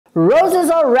Roses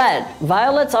are red,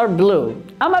 violets are blue.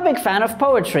 I'm a big fan of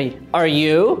poetry. Are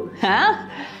you? Huh?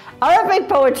 Arabic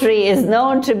poetry is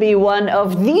known to be one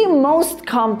of the most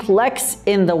complex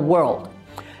in the world.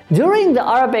 During the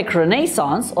Arabic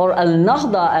Renaissance, or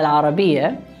Al-Nahda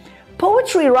al-Arabiya,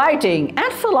 poetry writing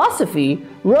and philosophy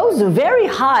rose very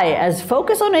high as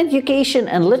focus on education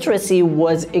and literacy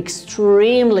was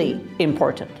extremely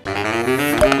important.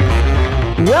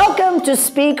 Welcome to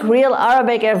Speak Real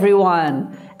Arabic,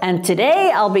 everyone. And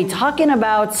today I'll be talking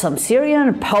about some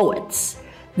Syrian poets,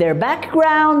 their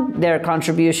background, their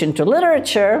contribution to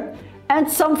literature,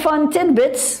 and some fun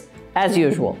tidbits as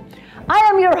usual. I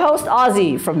am your host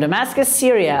Ozzy from Damascus,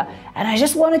 Syria, and I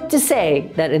just wanted to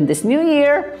say that in this new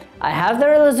year, I have the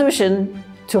resolution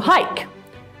to hike.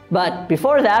 But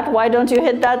before that, why don't you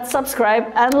hit that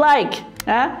subscribe and like?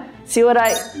 Huh? See what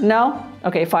no?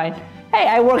 Okay, fine. Hey,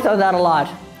 I worked on that a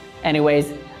lot.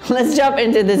 Anyways, let's jump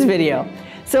into this video.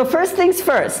 So first things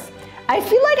first, I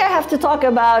feel like I have to talk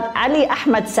about Ali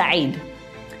Ahmed Said,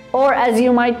 or as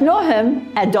you might know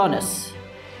him, Adonis.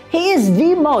 He is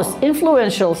the most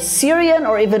influential Syrian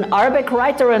or even Arabic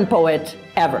writer and poet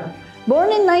ever. Born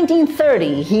in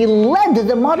 1930, he led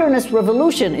the modernist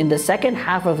revolution in the second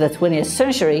half of the 20th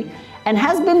century and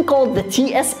has been called the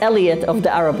T.S. Eliot of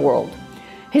the Arab world.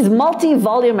 His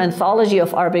multi-volume anthology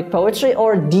of Arabic poetry,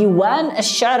 or Diwan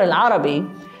al-Sha'r al-Arabi,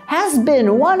 has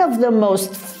been one of the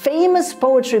most famous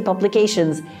poetry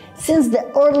publications since the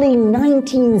early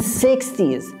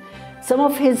 1960s. Some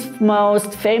of his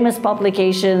most famous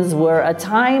publications were A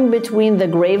Time Between the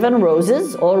Grave and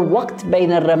Roses, or Waqt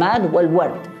Bayn al-Ramad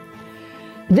wal-Ward.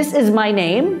 This Is My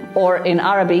Name, or in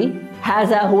Arabic,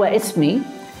 Haza Huwa Ismi,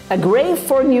 A Grave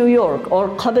for New York, or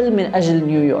Qabl Min Ajl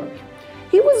New York.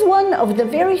 He was one of the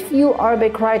very few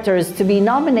Arabic writers to be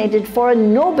nominated for a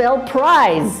Nobel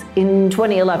Prize in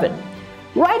 2011,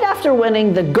 right after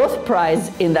winning the Goethe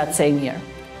Prize in that same year.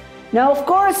 Now, of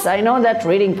course, I know that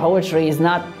reading poetry is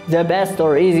not the best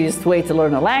or easiest way to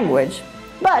learn a language,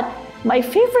 but my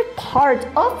favorite part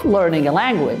of learning a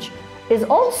language is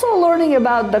also learning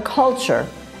about the culture,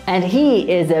 and he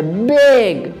is a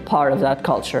big part of that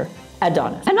culture.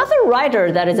 Adonis. Another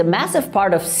writer that is a massive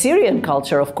part of Syrian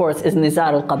culture, of course, is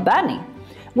Nizar al-Qabbani,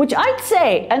 which I'd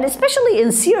say, and especially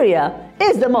in Syria,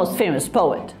 is the most famous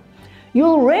poet.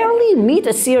 You'll rarely meet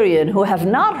a Syrian who have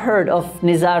not heard of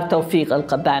Nizar Tawfiq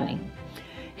al-Qabbani.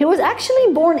 He was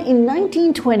actually born in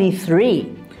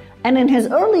 1923, and in his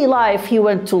early life he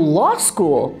went to law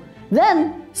school,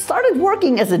 then started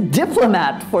working as a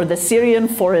diplomat for the Syrian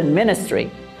Foreign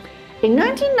Ministry. In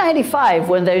 1995,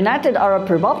 when the United Arab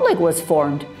Republic was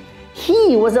formed,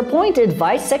 he was appointed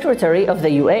Vice Secretary of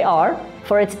the UAR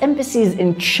for its embassies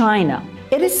in China.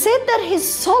 It is said that his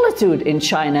solitude in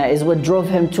China is what drove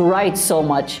him to write so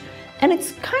much, and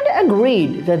it's kind of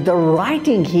agreed that the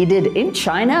writing he did in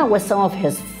China was some of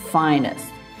his finest.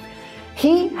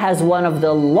 He has one of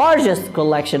the largest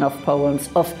collection of poems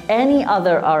of any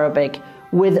other Arabic,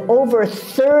 with over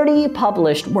 30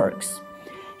 published works.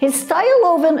 His style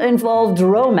often involved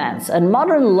romance and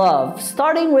modern love,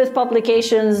 starting with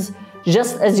publications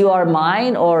Just As You Are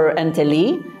Mine, or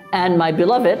Antali, and My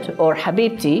Beloved, or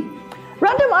Habibti.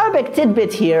 Random Arabic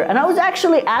tidbit here, and I was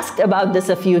actually asked about this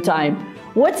a few times.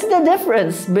 What's the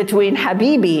difference between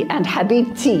Habibi and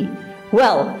Habibti?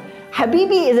 Well,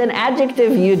 Habibi is an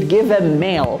adjective you'd give a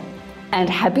male, and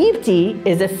Habibti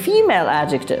is a female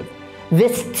adjective.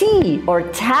 This T or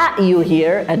ta you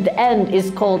hear at the end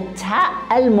is called ta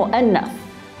al-mu'annath,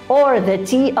 or the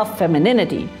T of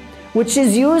femininity, which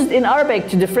is used in Arabic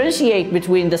to differentiate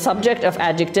between the subject of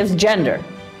adjectives' gender.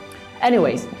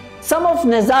 Anyways, some of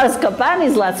Nizar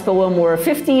Qabbani's last poem were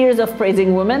 50 Years of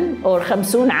Praising Women, or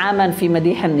 50 عاما في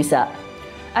مديح النساء.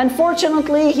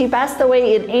 Unfortunately, he passed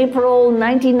away in April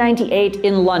 1998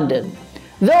 in London.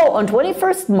 Though on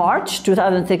 21st March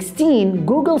 2016,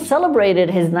 Google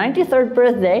celebrated his 93rd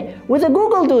birthday with a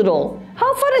Google Doodle.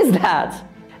 How fun is that?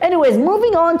 Anyways,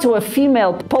 moving on to a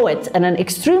female poet and an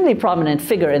extremely prominent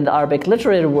figure in the Arabic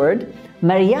literary world,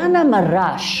 Mariana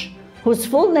Marrash, whose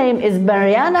full name is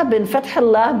Mariana bint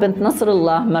Fathullah bint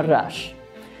Nasrullah Marrash.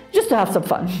 Just to have some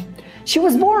fun. She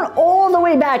was born all the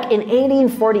way back in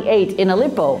 1848 in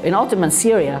Aleppo, in Ottoman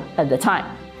Syria at the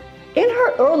time. In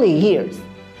her early years,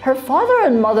 her father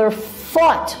and mother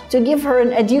fought to give her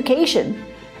an education.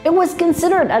 It was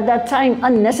considered at that time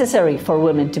unnecessary for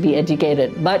women to be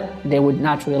educated, but they would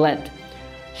not relent.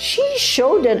 She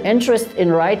showed an interest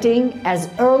in writing as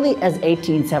early as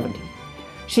 1870.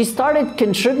 She started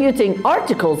contributing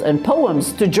articles and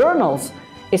poems to journals,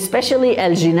 especially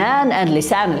Al-Jinan and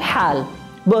Lisan al-Hal.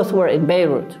 Both were in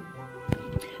Beirut.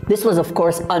 This was, of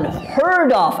course,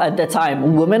 unheard of at the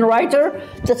time. Woman writer,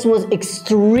 this was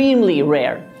extremely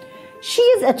rare. She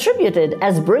is attributed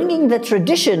as bringing the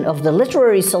tradition of the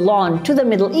literary salon to the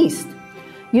Middle East.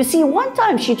 You see, one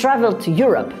time she traveled to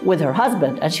Europe with her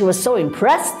husband, and she was so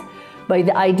impressed by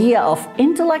the idea of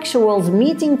intellectuals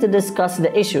meeting to discuss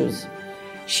the issues.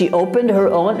 She opened her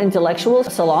own intellectual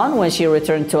salon when she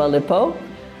returned to Aleppo.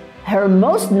 Her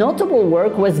most notable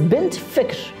work was Bint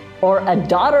Fikr, or A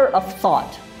Daughter of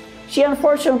Thought. She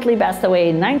unfortunately passed away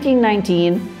in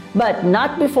 1919, but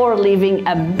not before leaving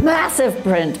a massive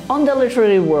print on the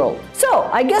literary world. So,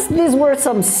 I guess these were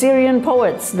some Syrian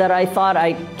poets that I thought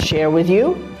I'd share with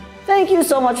you. Thank you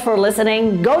so much for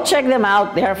listening. Go check them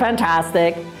out, they're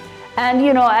fantastic. And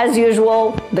you know, as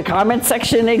usual, the comment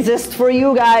section exists for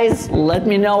you guys. Let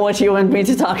me know what you want me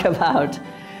to talk about.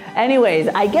 Anyways,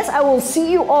 I guess I will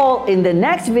see you all in the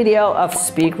next video of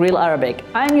Speak Real Arabic.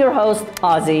 I'm your host,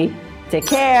 Ozzy. Take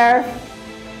care.